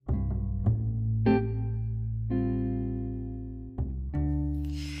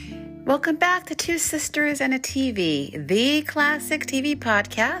Welcome back to Two Sisters and a TV, the classic TV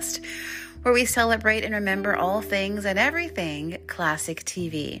podcast where we celebrate and remember all things and everything classic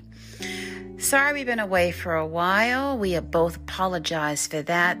TV. Sorry we've been away for a while. We have both apologized for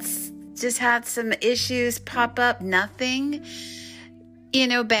that. Just had some issues pop up. Nothing,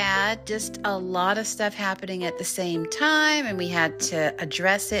 bad. Just a lot of stuff happening at the same time, and we had to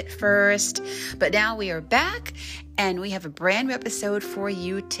address it first. But now we are back, and we have a brand new episode for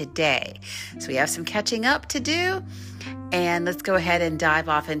you today. So we have some catching up to do, and let's go ahead and dive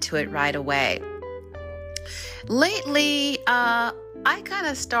off into it right away. Lately, I kind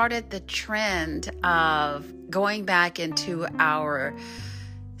of started the trend of going back into our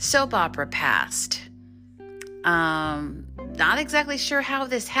soap opera past. Not exactly sure how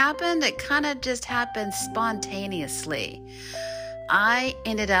this happened. It kind of just happened spontaneously. I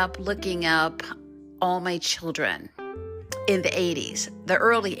ended up looking up All My Children in the 80s, the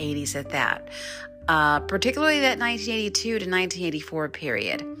early 80s at that, particularly that 1982 to 1984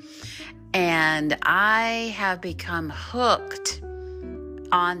 period. And I have become hooked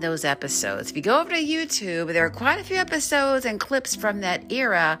on those episodes. If you go over to YouTube, there are quite a few episodes and clips from that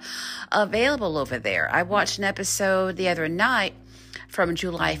era available over there. I watched an episode the other night from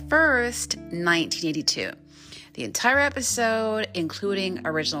July 1st, 1982. The entire episode, including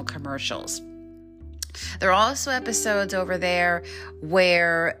original commercials. There are also episodes over there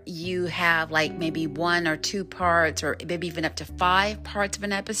where you have like maybe 1 or 2 parts, or maybe even up to 5 parts of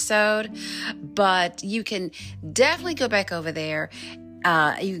an episode. But you can definitely go back over there.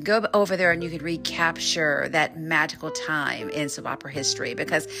 You can go over there and you can recapture that magical time in soap opera history,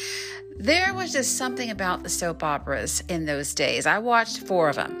 because there was just something about the soap operas in those days. I watched 4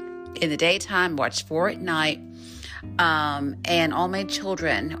 of them in the daytime, watched 4 at night. And All My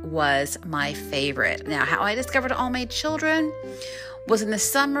Children was my favorite. Now, how I discovered All My Children was in the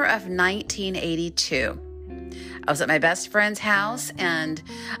summer of 1982. I was at my best friend's house, and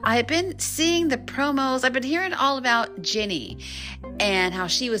I had been seeing the promos. I've been hearing all about Jenny and how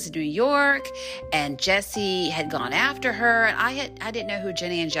she was in New York, and Jesse had gone after her. And I didn't know who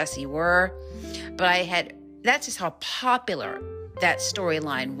Jenny and Jesse were, but that's just how popular that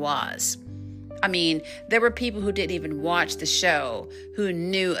storyline was. I mean, there were people who didn't even watch the show who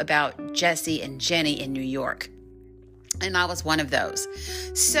knew about Jesse and Jenny in New York. And I was one of those.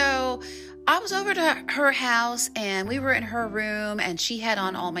 So I was over to her house, and we were in her room, and she had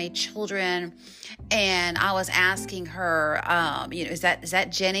on All My Children. And I was asking her, is that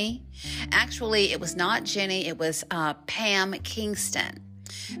Jenny? Actually, it was not Jenny. It was Pam Kingston.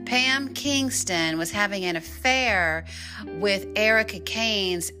 Pam Kingston was having an affair with Erica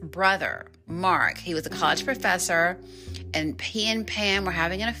Kane's brother, Mark. He was a college professor, and he and Pam were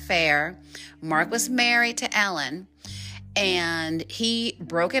having an affair. Mark was married to Ellen, and he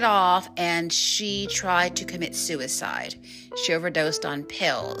broke it off, and she tried to commit suicide. She overdosed on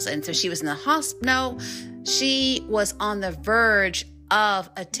pills, and so she was in the hospital. No, she was on the verge of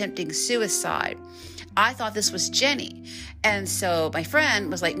attempting suicide. I thought this was Jenny. And so my friend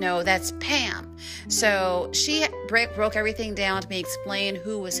was like, no, that's Pam. So she broke everything down to me, explain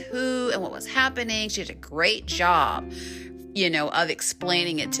who was who and what was happening. She did a great job, of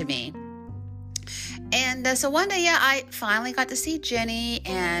explaining it to me. And so one day, I finally got to see Jenny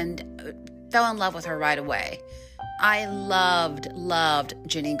and fell in love with her right away. I loved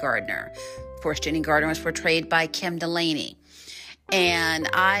Jenny Gardner. Of course, Jenny Gardner was portrayed by Kim Delaney. And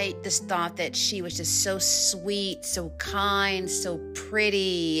I just thought that she was just so sweet, so kind, so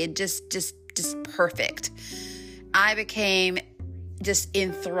pretty, and just perfect. I became just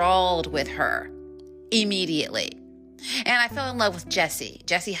enthralled with her immediately. And I fell in love with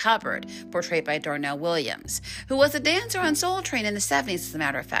Jesse Hubbard, portrayed by Darnell Williams, who was a dancer on Soul Train in the 70s, as a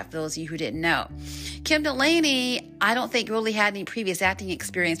matter of fact, for those of you who didn't know. Kim Delaney, I don't think really had any previous acting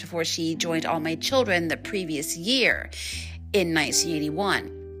experience before she joined All My Children the previous year in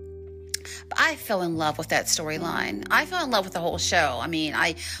 1981. But I fell in love with that storyline. I fell in love with the whole show. I mean,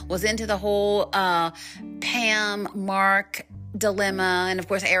 I was into the whole Pam, Mark dilemma. And of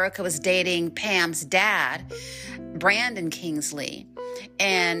course, Erica was dating Pam's dad, Brandon Kingsley.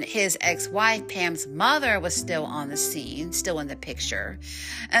 And his ex-wife, Pam's mother, was still on the scene, still in the picture.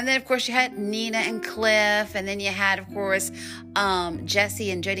 And then, of course, you had Nina and Cliff. And then you had, of course,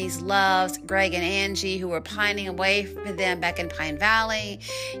 Jesse and Jenny's loves, Greg and Angie, who were pining away for them back in Pine Valley.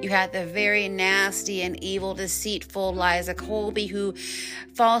 You had the very nasty and evil, deceitful Liza Colby, who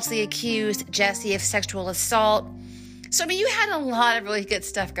falsely accused Jesse of sexual assault. So, I mean, you had a lot of really good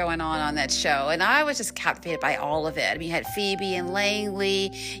stuff going on that show, and I was just captivated by all of it. I mean, you had Phoebe and Langley,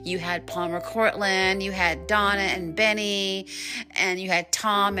 you had Palmer Cortland, you had Donna and Benny, and you had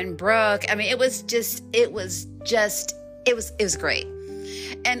Tom and Brooke. I mean, it was great.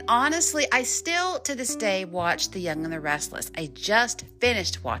 And honestly, I still, to this day, watch The Young and the Restless. I just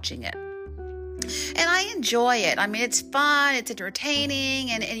finished watching it. And I enjoy it. I mean, it's fun, it's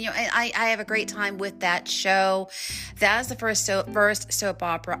entertaining, and I have a great time with that show. That is the first soap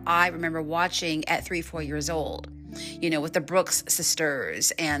opera I remember watching at 3-4 years old. With the Brooks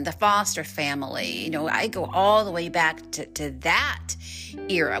sisters and the Foster family. I go all the way back to that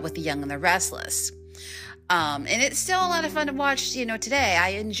era with The Young and the Restless. And it's still a lot of fun to watch, today. I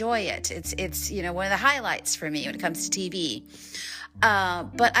enjoy it. It's one of the highlights for me when it comes to TV.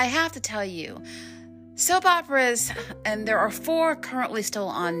 But I have to tell you, soap operas, and there are 4 currently still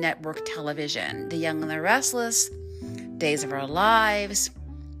on network television: The Young and the Restless, Days of Our Lives,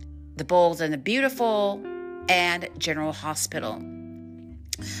 The Bold and the Beautiful, and General Hospital.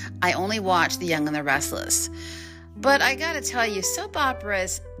 I only watch The Young and the Restless. But I gotta tell you, soap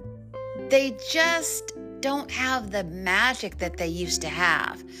operas, they just don't have the magic that they used to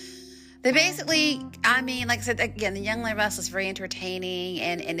have. They basically, I mean, like I said, again, The Young and the Restless is very entertaining,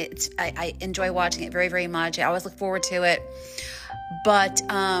 and I enjoy watching it very, very much. I always look forward to it. But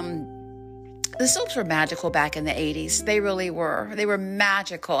the soaps were magical back in the 80s. They really were. They were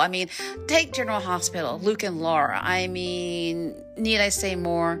magical. I mean, take General Hospital, Luke and Laura. I mean, need I say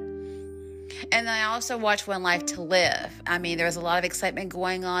more? And then I also watched One Life to Live. I mean, there was a lot of excitement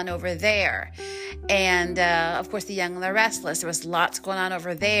going on over there. And, of course, The Young and the Restless. There was lots going on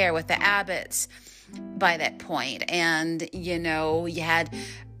over there with the Abbotts by that point. And, you had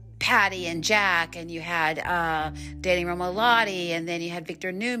Patty and Jack, and you had dating Roma Lottie, and then you had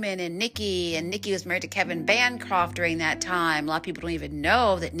Victor Newman and Nikki was married to Kevin Bancroft during that time. A lot of people don't even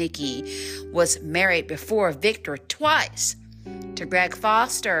know that Nikki was married before Victor twice, to Greg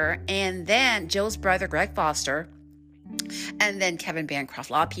Foster, and then Jill's brother, Greg Foster, and then Kevin Bancroft.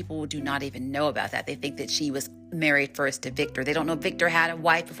 A lot of people do not even know about that. They think that she was married first to Victor. They don't know Victor had a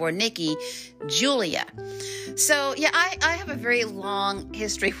wife before Nikki, Julia. So, yeah, I have a very long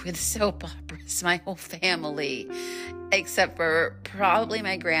history with soap operas, my whole family, except for probably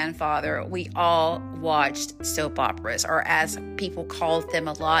my grandfather. We all watched soap operas, or as people called them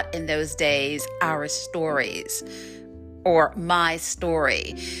a lot in those days, our stories, or my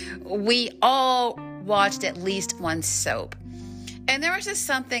story. We all watched at least one soap. And there was just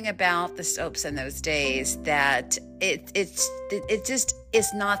something about the soaps in those days that it just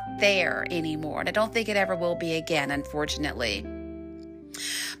is not there anymore. And I don't think it ever will be again, unfortunately.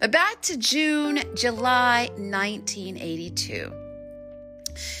 But back to July 1982.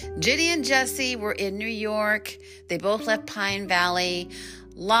 Ginny and Jesse were in New York. They both left Pine Valley.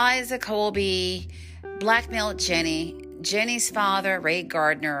 Liza Colby blackmailed Jenny. Jenny's father, Ray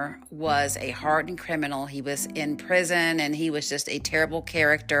Gardner, was a hardened criminal. He was in prison, and he was just a terrible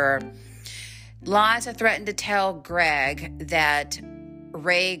character. Liza threatened to tell Greg that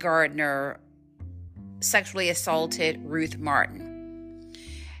Ray Gardner sexually assaulted Ruth Martin.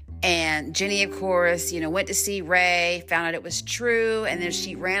 And Jenny, of course, went to see Ray, found out it was true, and then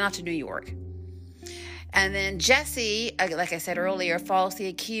she ran off to New York. And then Jesse, like I said earlier, falsely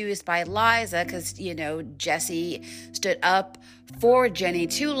accused by Liza because, Jesse stood up for Jenny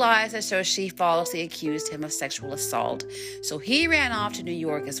to Liza, so she falsely accused him of sexual assault. So he ran off to New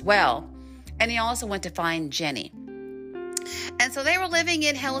York as well, and he also went to find Jenny. And so they were living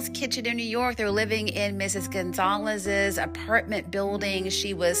in Hell's Kitchen in New York. They were living in Mrs. Gonzalez's apartment building.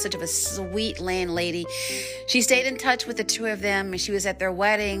 She was such a sweet landlady. She stayed in touch with the two of them. She was at their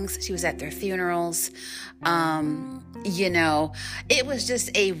weddings. She was at their funerals. It was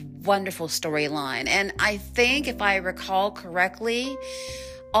just a wonderful storyline. And I think, if I recall correctly,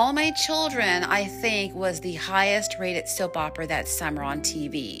 All My Children, I think, was the highest rated soap opera that summer on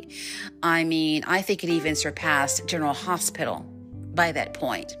TV. I mean, I think it even surpassed General Hospital by that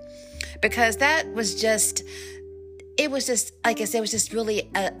point. Because that was just, like I said, it was just really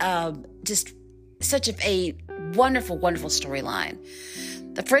just such a wonderful, wonderful storyline.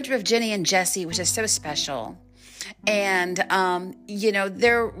 The friendship of Jenny and Jesse was just so special. And,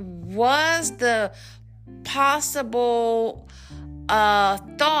 there was the possible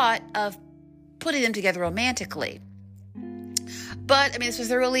thought of putting them together romantically. But, this was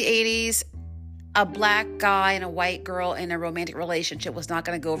the early 80s. A black guy and a white girl in a romantic relationship was not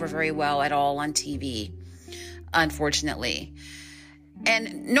going to go over very well at all on TV, unfortunately.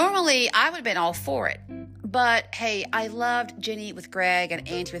 And normally, I would have been all for it. But hey, I loved Jenny with Greg and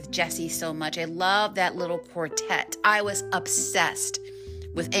Angie with Jesse so much. I love that little quartet. I was obsessed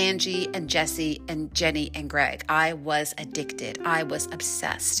with Angie and Jesse and Jenny and Greg. I was addicted. I was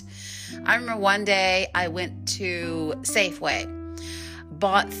obsessed. I remember one day I went to Safeway,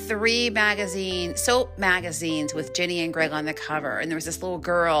 bought 3 soap magazines with Jenny and Greg on the cover. And there was this little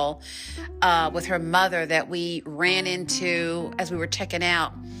girl with her mother that we ran into as we were checking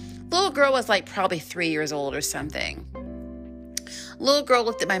out. The little girl was like probably 3 years old or something. Little girl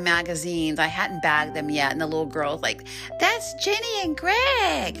looked at my magazines. I hadn't bagged them yet. And the little girl was like, "That's Jenny and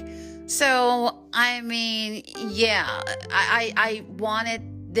Greg." So, I mean, yeah, I wanted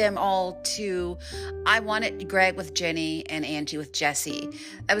them all to, I wanted Greg with Jenny and Angie with Jesse.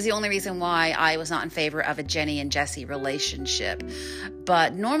 That was the only reason why I was not in favor of a Jenny and Jesse relationship.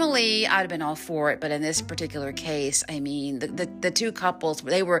 But normally I'd have been all for it. But in this particular case, I mean, the 2 couples,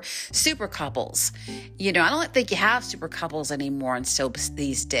 they were super couples. You know, I don't think you have super couples anymore in soaps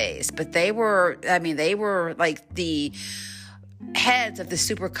these days, but they were like the heads of the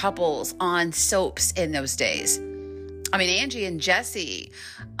super couples on soaps in those days. I mean, Angie and Jesse,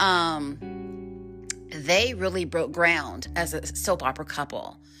 they really broke ground as a soap opera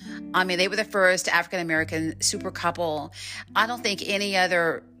couple. I mean, they were the first African-American super couple. I don't think any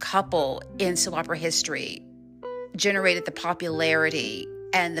other couple in soap opera history generated the popularity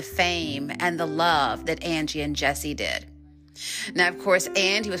and the fame and the love that Angie and Jesse did. Now, of course,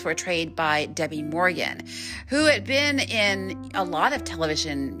 Angie was portrayed by Debbie Morgan, who had been in a lot of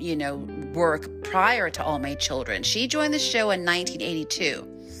television, work prior to All My Children. She joined the show in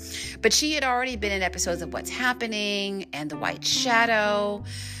 1982, but she had already been in episodes of What's Happening and The White Shadow,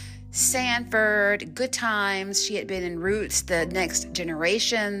 Sanford, Good Times. She had been in Roots, The Next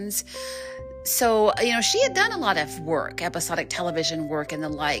Generations. So, she had done a lot of work, episodic television work and the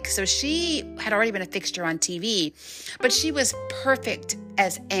like. So she had already been a fixture on TV, but she was perfect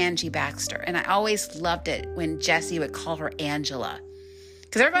as Angie Baxter. And I always loved it when Jesse would call her Angela,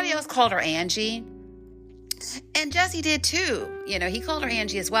 because everybody else called her Angie. And Jesse did too. He called her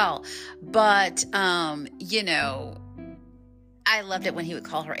Angie as well. But, I loved it when he would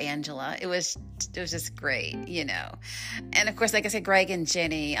call her Angela. It was just great, And of course, like I said, Greg and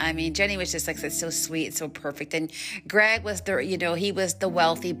Jenny. I mean, Jenny was just like so sweet, so perfect. And Greg was he was the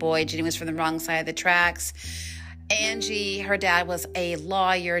wealthy boy. Jenny was from the wrong side of the tracks. Angie, her dad was a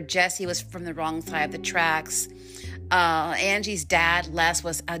lawyer. Jesse was from the wrong side of the tracks. Angie's dad, Les,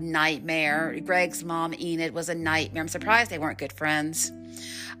 was a nightmare. Greg's mom, Enid, was a nightmare. I'm surprised they weren't good friends.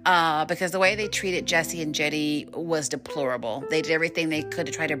 Because the way they treated Jesse and Jenny was deplorable. They did everything they could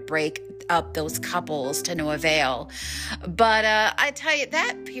to try to break up those couples to no avail. But I tell you,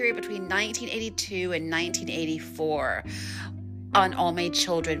 that period between 1982 and 1984 on All My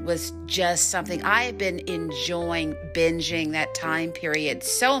Children was just something. I have been enjoying binging that time period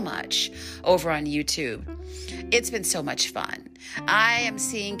so much over on YouTube. It's been so much fun. I am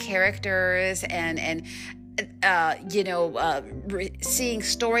seeing characters and seeing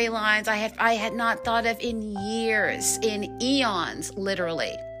storylines I had not thought of in years, in eons,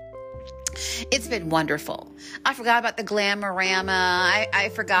 literally. It's been wonderful. I forgot about the Glamorama.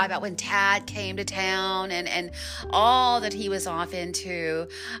 I forgot about when Tad came to town and all that he was off into.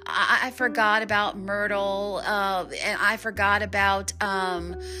 I forgot about Myrtle, and I forgot about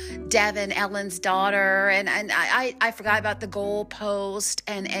Devin, Ellen's daughter, and I forgot about the goalpost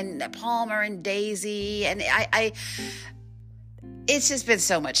and Palmer and Daisy, and it's just been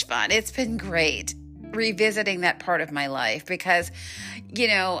so much fun. It's been great revisiting that part of my life because,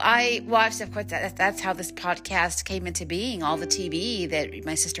 I watched, of course, that's how this podcast came into being, all the TV that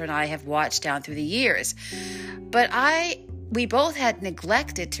my sister and I have watched down through the years. But we both had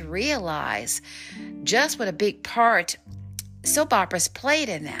neglected to realize just what a big part soap operas played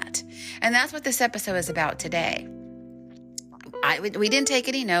in that. And that's what this episode is about today. We didn't take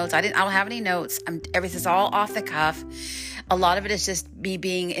any notes. I don't have any notes. Everything's all off the cuff. A lot of it is just me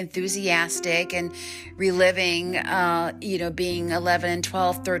being enthusiastic and reliving, being 11 and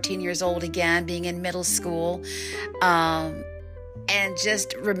 12, 13 years old again, being in middle school, and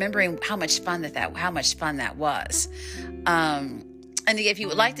just remembering how much fun that was. And if you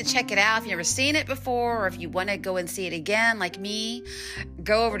would like to check it out, if you've never seen it before, or if you want to go and see it again, like me,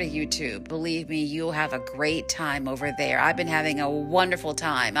 go over to YouTube. Believe me, you'll have a great time over there. I've been having a wonderful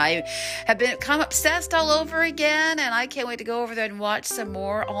time. I have become obsessed all over again, and I can't wait to go over there and watch some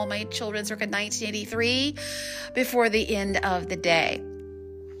more All My Children circa 1983 before the end of the day.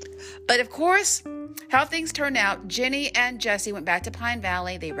 But of course, how things turned out, Jenny and Jesse went back to Pine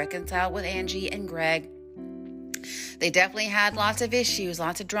Valley. They reconciled with Angie and Greg. They definitely had lots of issues,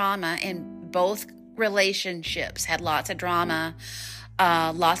 lots of drama in both relationships had lots of drama,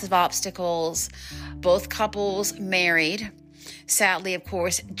 lots of obstacles. Both couples married. Sadly, of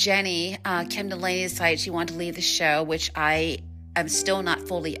course, Jenny, Kim Delaney, decided she wanted to leave the show, which I am still not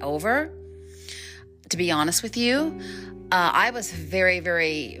fully over, to be honest with you. I was very,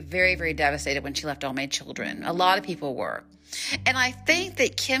 very, very, very devastated when she left All My Children. A lot of people were. And I think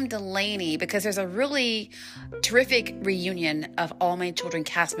that Kim Delaney, because there's a really terrific reunion of All My Children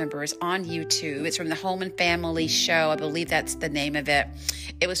cast members on YouTube. It's from the Home and Family show. I believe that's the name of it.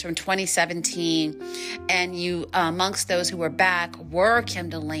 It was from 2017. And amongst those who were back were Kim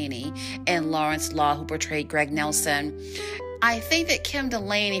Delaney and Lawrence Law, who portrayed Greg Nelson. I think that Kim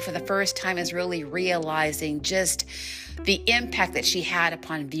Delaney, for the first time, is really realizing just the impact that she had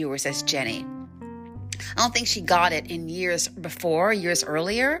upon viewers as Jenny. I don't think she got it in years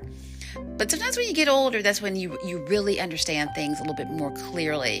earlier. But sometimes when you get older, that's when you really understand things a little bit more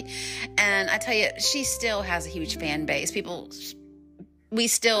clearly. And I tell you, she still has a huge fan base.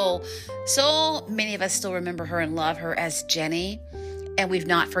 So many of us still remember her and love her as Jenny. And we've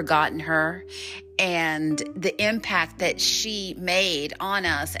not forgotten her and the impact that she made on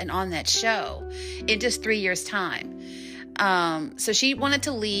us and on that show in just 3 years' time. So she wanted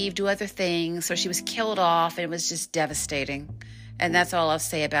to leave, do other things. So she was killed off, and it was just devastating. And that's all I'll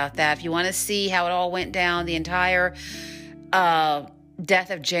say about that. If you want to see how it all went down, the entire death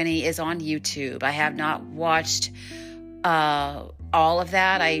of Jenny is on YouTube. I have not watched all of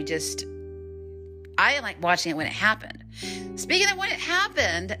that. I like watching it when it happened. Speaking of when it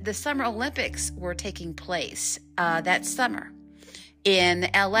happened, the Summer Olympics were taking place that summer in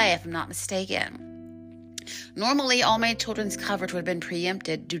LA, if I'm not mistaken. Normally, All My Children's coverage would have been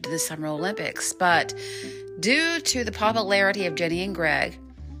preempted due to the Summer Olympics, but due to the popularity of Jenny and Greg,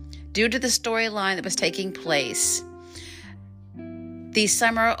 due to the storyline that was taking place, the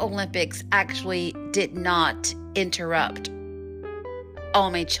Summer Olympics actually did not interrupt All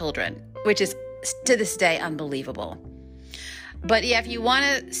My Children, which is to this day unbelievable. But yeah, if you want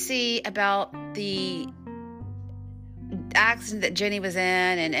to see about the accident that Jenny was in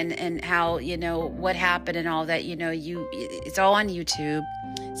and how, what happened and all that, it's all on YouTube.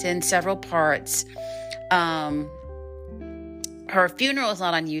 It's in several parts. Her funeral is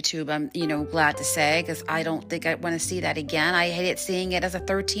not on YouTube, I'm, glad to say, because I don't think I want to see that again. I hated seeing it as a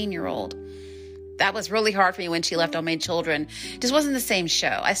 13-year-old. That was really hard for me when she left All My Children. It just wasn't the same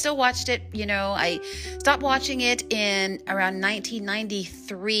show. I still watched it, I stopped watching it in around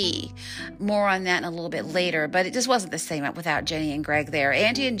 1993. More on that in a little bit later, but it just wasn't the same without Jenny and Greg there.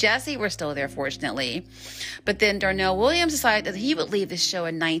 Angie and Jesse were still there, fortunately. But then Darnell Williams decided that he would leave the show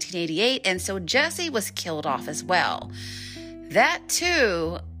in 1988, and so Jesse was killed off as well. That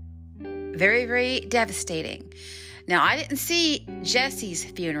too, very, very devastating. Now, I didn't see Jesse's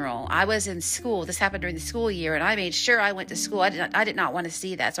funeral. I was in school. This happened during the school year, and I made sure I went to school. I did not want to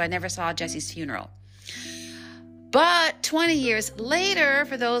see that, so I never saw Jesse's funeral. But 20 years later,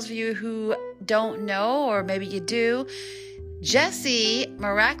 for those of you who don't know, or maybe you do, Jesse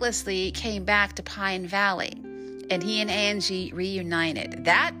miraculously came back to Pine Valley, and he and Angie reunited.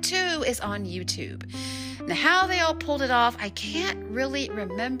 That, too, is on YouTube. Now, how they all pulled it off, I can't really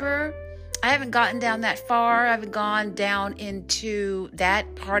remember. I haven't gotten down that far. I haven't gone down into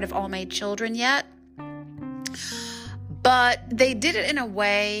that part of All My Children yet. But they did it in a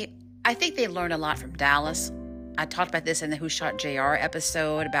way, I think they learned a lot from Dallas. I talked about this in the Who Shot JR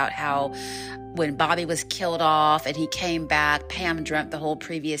episode about how when Bobby was killed off and he came back, Pam dreamt the whole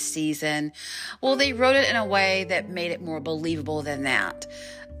previous season. Well, they wrote it in a way that made it more believable than that.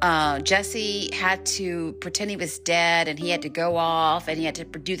 Jesse had to pretend he was dead, and he had to go off, and he had to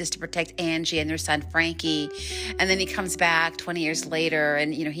do this to protect Angie and their son Frankie. And then he comes back 20 years later,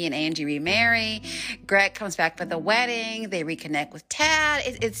 and he and Angie remarry. Greg comes back for the wedding. They reconnect with Tad.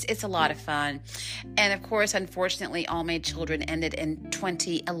 It's a lot of fun. And of course, unfortunately, All My Children ended in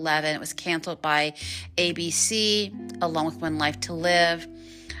 2011. It was canceled by ABC along with One Life to Live.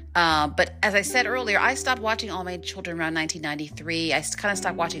 But as I said earlier, I stopped watching All My Children around 1993. I kind of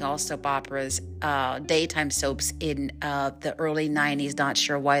stopped watching all soap operas, daytime soaps in the early 90s. Not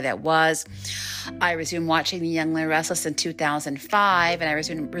sure why that was. I resumed watching The Young and Restless in 2005, and I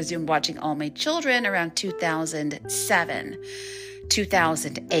resumed watching All My Children around 2007,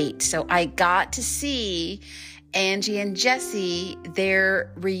 2008. So I got to see Angie and Jesse,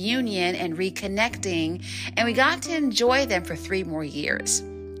 their reunion and reconnecting, and we got to enjoy them for 3 more years.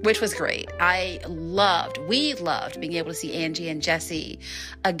 Which was great. We loved being able to see Angie and Jesse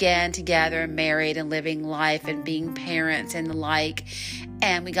again together, married and living life and being parents and the like.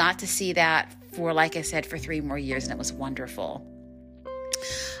 And we got to see that for, like I said, for 3 more years, and it was wonderful.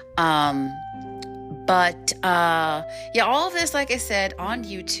 But yeah, all of this, like I said, on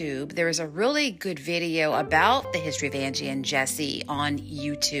YouTube. There is a really good video about the history of Angie and Jesse on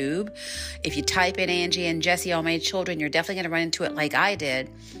YouTube. If you type in Angie and Jesse, All My Children, you're definitely going to run into it like I did.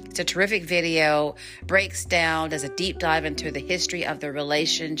 It's a terrific video, breaks down, does a deep dive into the history of the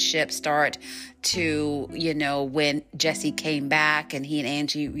relationship, start to, when Jesse came back and he and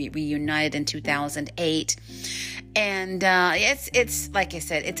Angie reunited in 2008. And it's like I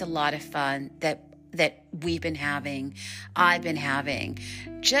said, it's a lot of fun that we've been having, I've been having,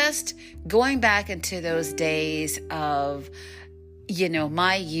 just going back into those days of,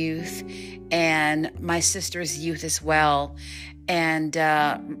 my youth and my sister's youth as well. And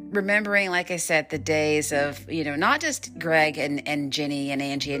remembering, like I said, the days of, not just Greg and Jenny and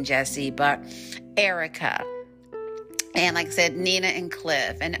Angie and Jesse, but Erica. And like I said, Nina and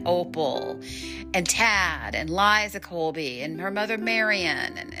Cliff and Opal and Tad and Liza Colby and her mother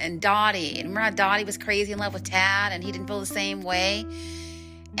Marion and Dottie. And remember how Dottie was crazy in love with Tad and he didn't feel the same way?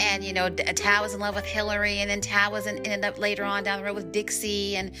 And, Tad was in love with Hillary, and then Tad ended up later on down the road with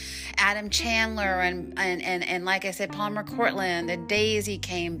Dixie and Adam Chandler and like I said, Palmer Cortland, and Daisy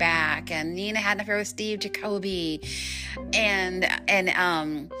came back, and Nina had an affair with Steve Jacoby, and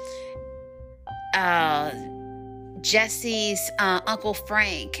Jesse's Uncle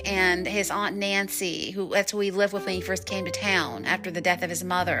Frank and his Aunt Nancy, that's who he lived with when he first came to town after the death of his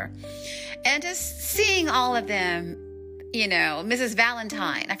mother. And just seeing all of them, Mrs.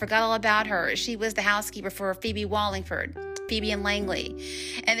 Valentine, I forgot all about her. She was the housekeeper for Phoebe Wallingford, Phoebe and Langley.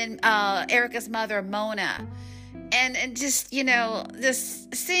 And then Erica's mother, Mona. And just,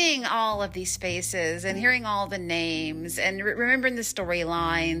 just seeing all of these faces and hearing all the names and remembering the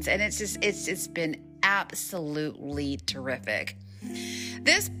storylines. And it's been absolutely terrific.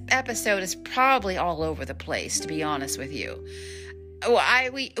 This episode is probably all over the place, to be honest with you.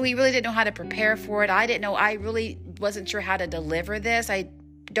 We really didn't know how to prepare for it. I really wasn't sure how to deliver this. I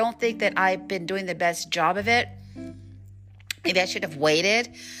don't think that I've been doing the best job of it. Maybe I should have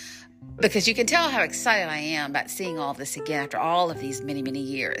waited, because you can tell how excited I am about seeing all of this again after all of these many, many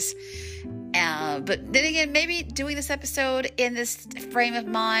years. But then again, maybe doing this episode in this frame of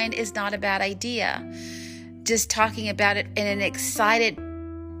mind is not a bad idea. Just talking about it in an excited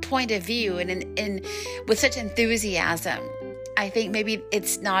point of view and with such enthusiasm. I think maybe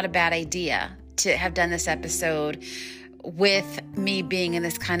it's not a bad idea to have done this episode with me being in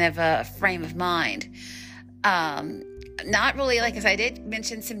this kind of a frame of mind. Not really, like I said, I did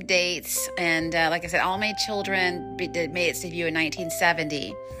mention some dates, and like I said, All My Children made its debut in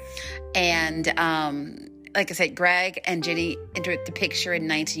 1970, and like I said, Greg and Jenny entered the picture in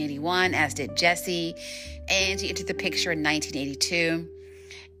 1981, as did Jesse. Angie entered the picture in 1982.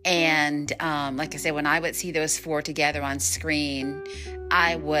 And like I said, when I would see those four together on screen,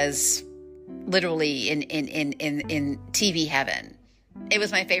 I was literally in TV heaven. It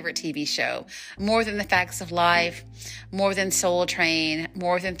was my favorite TV show, more than The Facts of Life, more than Soul Train,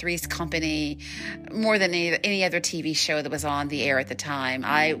 more than Three's Company, more than any other TV show that was on the air at the time.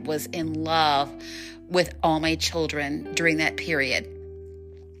 I was in love with All My Children during that period.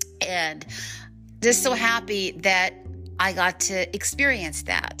 And just so happy that I got to experience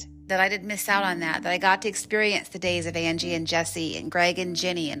that I didn't miss out on that I got to experience the days of Angie and Jesse and Greg and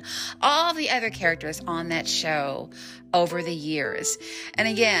Jenny and all the other characters on that show over the years. And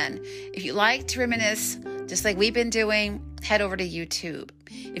again, if you like to reminisce, just like we've been doing, head over to YouTube.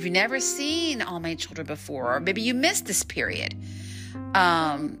 If you've never seen All My Children before, or maybe you missed this period,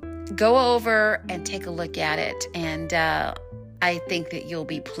 go over and take a look at it. And I think that you'll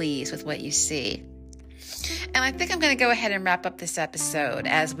be pleased with what you see. And I think I'm going to go ahead and wrap up this episode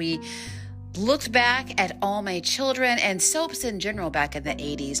as we looked back at All My Children and soaps in general back in the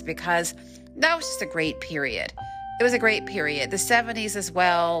 80s, because that was just a great period. It was a great period. The 70s as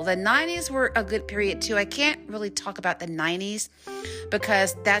well. The 90s were a good period too. I can't really talk about the 90s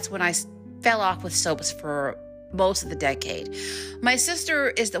because that's when I fell off with soaps for most of the decade. My sister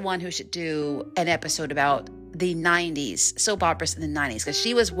is the one who should do an episode about the 90s, soap operas in the 90s, because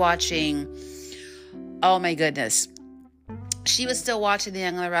she was watching... Oh my goodness. She was still watching The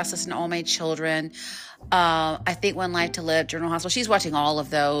Young and the Restless and All My Children. I think One Life to Live, General Hospital. She's watching all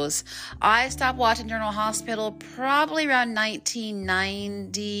of those. I stopped watching General Hospital probably around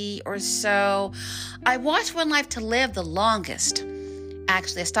 1990 or so. I watched One Life to Live the longest.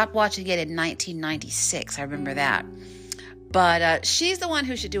 Actually, I stopped watching it in 1996. I remember that. But she's the one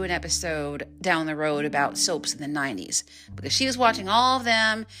who should do an episode down the road about soaps in the 90s, because she was watching all of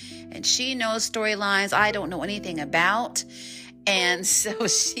them and she knows storylines I don't know anything about. And so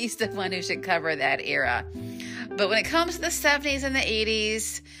she's the one who should cover that era. But when it comes to the 70s and the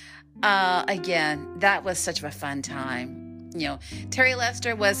 80s, Again, that was such a fun time. You know, Terry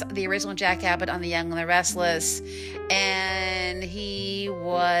Lester was the original Jack Abbott on The Young and the Restless, and he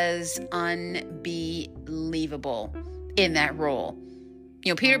was unbelievable in that role.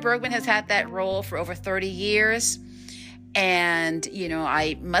 You know, Peter Bergman has had that role for over 30 years. And, you know,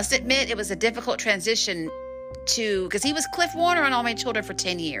 I must admit it was a difficult transition because he was Cliff Warner on All My Children for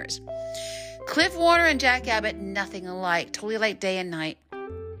 10 years. Cliff Warner and Jack Abbott, nothing alike, totally like day and night.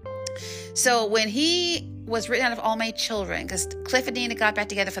 So when he was written out of All My Children, because Cliff and Nina got back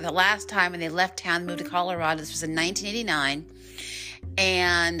together for the last time when they left town and moved to Colorado, this was in 1989.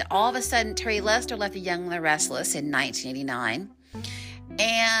 And all of a sudden, Terry Lester left The Young and the Restless in 1989.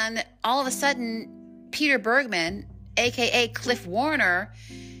 And all of a sudden, Peter Bergman, a.k.a. Cliff Warner,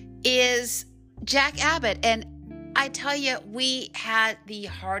 is Jack Abbott. And I tell you, we had the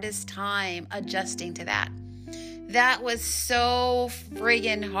hardest time adjusting to that. That was so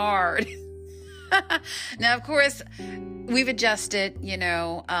friggin' hard. Now, of course, we've adjusted, you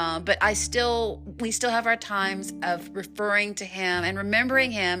know, but we still have our times of referring to him and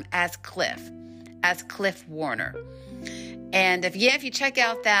remembering him as Cliff Warner. And if you check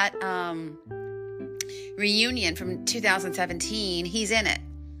out that reunion from 2017, he's in it.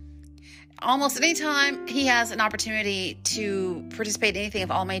 Almost any time he has an opportunity to participate in anything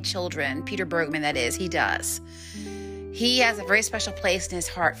of All My Children, Peter Bergman, that is, he does. He has a very special place in his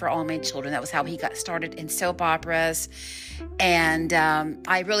heart for All My Children. That was how he got started in soap operas. And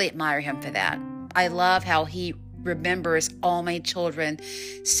I really admire him for that. I love how he remembers All My Children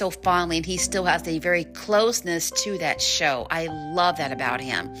so fondly, and he still has a very closeness to that show. I love that about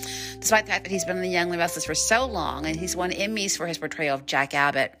him. Despite the fact that he's been in The Young and the Restless for so long, and he's won Emmys for his portrayal of Jack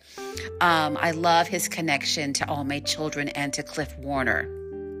Abbott, I love his connection to All My Children and to Cliff Warner.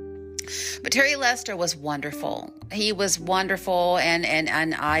 But Terry Lester was wonderful. He was wonderful,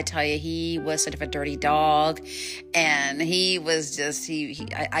 and I tell you, he was sort of a dirty dog, and he was just,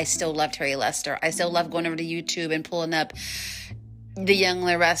 I still love Terry Lester. I still love going over to YouTube and pulling up The Young and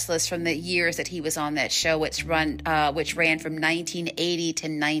the Restless from the years that he was on that show, which ran from 1980 to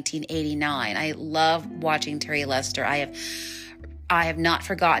 1989. I love watching Terry Lester. I have not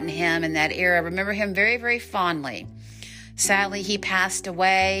forgotten him in that era. I remember him very, very fondly. Sadly, he passed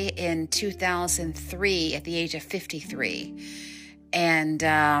away in 2003 at the age of 53.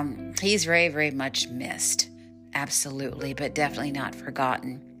 And he's very, very much missed. Absolutely, but definitely not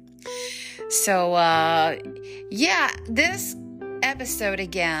forgotten. So, this episode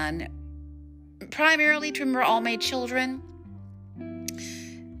again, primarily to remember All My Children.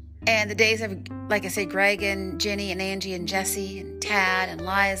 And the days of, like I said, Greg and Jenny and Angie and Jesse and Tad and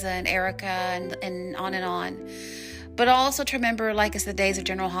Liza and Erica and on and on. But also to remember, like it's the days of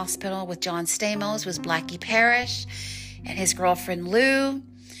General Hospital with John Stamos, was Blackie Parrish and his girlfriend Lou.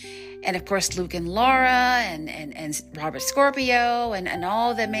 And of course, Luke and Laura and Robert Scorpio and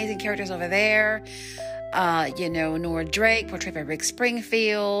all the amazing characters over there. Nora Drake, portrayed by Rick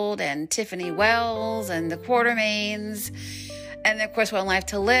Springfield, and Tiffany Wells and the Quartermains. And then, of course, One Life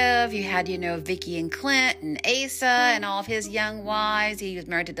to Live, you had, Vicky and Clint and Asa and all of his young wives. He was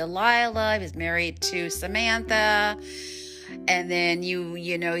married to Delilah. He was married to Samantha. And then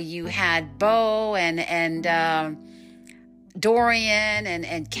you had Bo and Dorian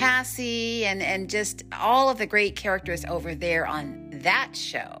and Cassie and just all of the great characters over there on that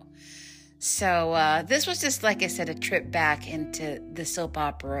show. So this was just, like I said, a trip back into the soap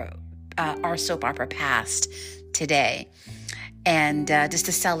opera, our soap opera past today. And just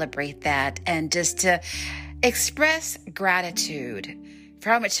to celebrate that and just to express gratitude for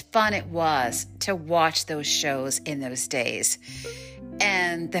how much fun it was to watch those shows in those days.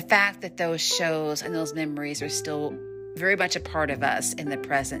 And the fact that those shows and those memories are still very much a part of us in the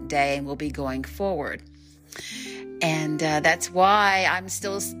present day and will be going forward. And that's why I'm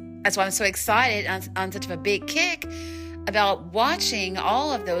so excited on such a big kick about watching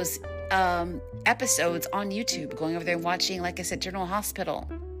all of those episodes on YouTube, going over there and watching, like I said, General Hospital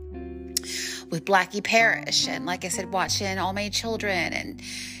with Blackie Parrish, and like I said, watching All My Children and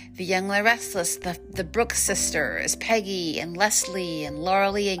The Young and the Restless, the Brooks sisters, Peggy and Leslie and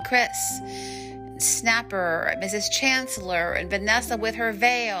Laura Lee and Chris, and Snapper, Mrs. Chancellor, and Vanessa with her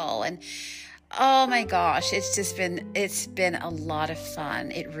veil, and oh my gosh, it's been a lot of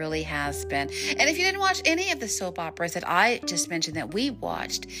fun. It really has been. And if you didn't watch any of the soap operas that I just mentioned that we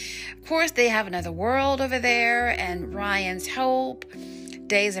watched, of course, they have Another World over there, and Ryan's Hope,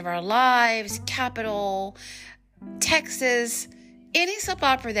 Days of Our Lives, Capital, Texas. Any soap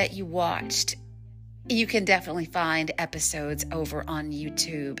opera that you watched, you can definitely find episodes over on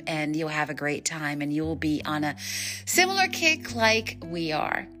YouTube, and you'll have a great time, and you'll be on a similar kick like we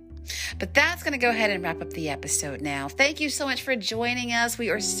are. But that's going to go ahead and wrap up the episode now. Thank you so much for joining us. We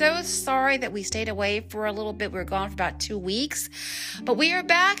are so sorry that we stayed away for a little bit. We were gone for about 2 weeks, but we are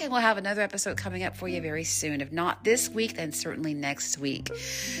back and we'll have another episode coming up for you very soon. If not this week, then certainly next week.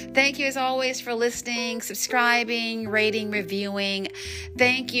 Thank you as always for listening, subscribing, rating, reviewing.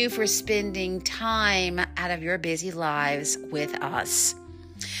 Thank you for spending time out of your busy lives with us.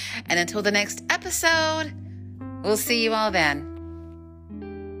 And until the next episode, we'll see you all then.